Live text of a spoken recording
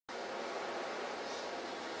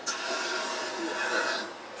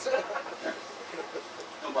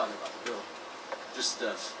Don't bother about the bill. Just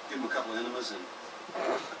give him a couple of enemas and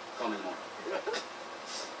call me tomorrow.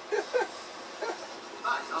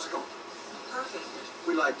 Hi, how's it going? Perfect.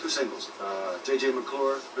 We'd like 2 singles. J.J.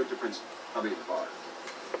 McClure, Victor Prince. I'll be at the bar.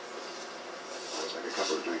 Looks like a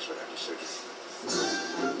couple of drinks would have to suit you.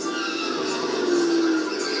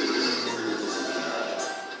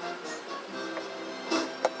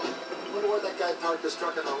 Wonder where that guy parked his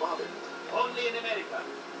truck in our lobby. Only in America.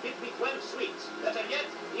 Give me 12 suites. Better yet,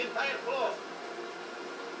 the entire floor.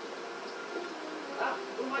 Ah,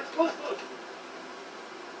 too much food.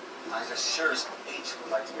 I just sure as H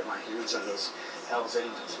would like to get my hands on those Hell's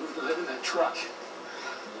Angels who live in that truck.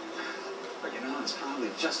 But you know, it's probably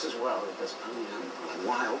just as well because I am a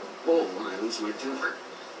wild bull when I lose my temper.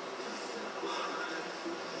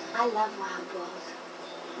 I love wild bulls.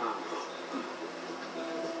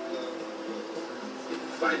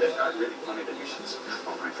 Funny that guy, really funny that you should say,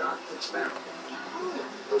 oh my God, it's them.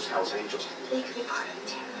 Those Hell's Angels. They could be part of the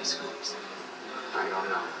terrorist groups. I don't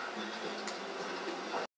know.